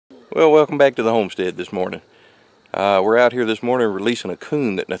Well, welcome back to the homestead this morning. We're out here this morning releasing a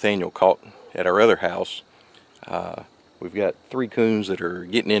coon that Nathaniel caught at our other house. We've got 3 coons that are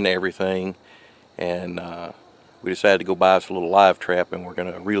getting into everything, and we decided to go buy us a little live trap, and we're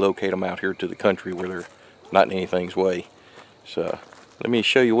going to relocate them out here to the country where they're not in anything's way. So let me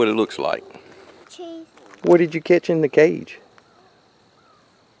show you what it looks like. Cheese. What did you catch in the cage?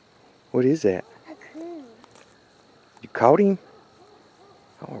 What is that? A coon. You caught him?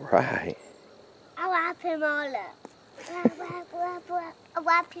 All right. I wrap him all up. I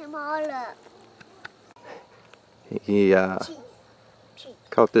wrap him all up. He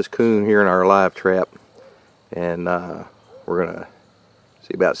caught this coon here in our live trap, and we're gonna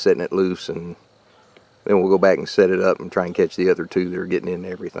see about setting it loose, and then we'll go back and set it up and try and catch the other 2 that are getting into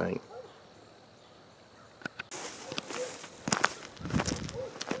everything.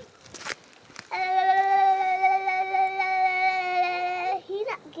 He's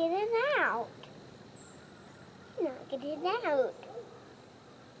not getting out. He's not getting out.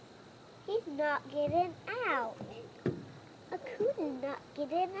 He's not getting out. A coon is not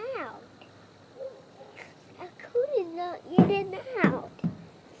getting out. A coon is not getting out.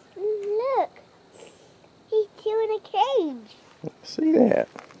 Look. He's still in a cage. See that?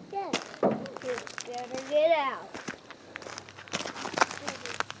 Yes. He's gonna get out.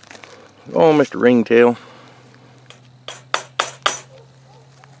 Go on, Mr. Ringtail.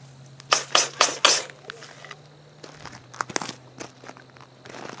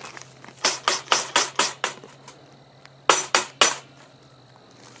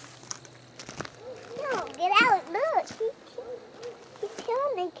 Get out, look, he's still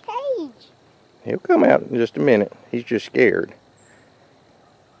in the cage. He'll come out in just a minute. He's just scared.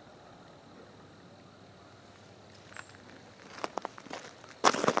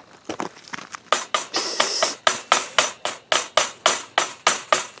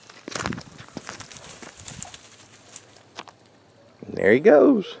 And there he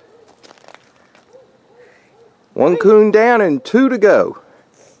goes. 1 coon down and 2 to go.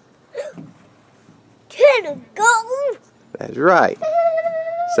 2 to go. That's right.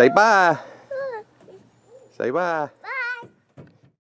 Say bye. Say bye.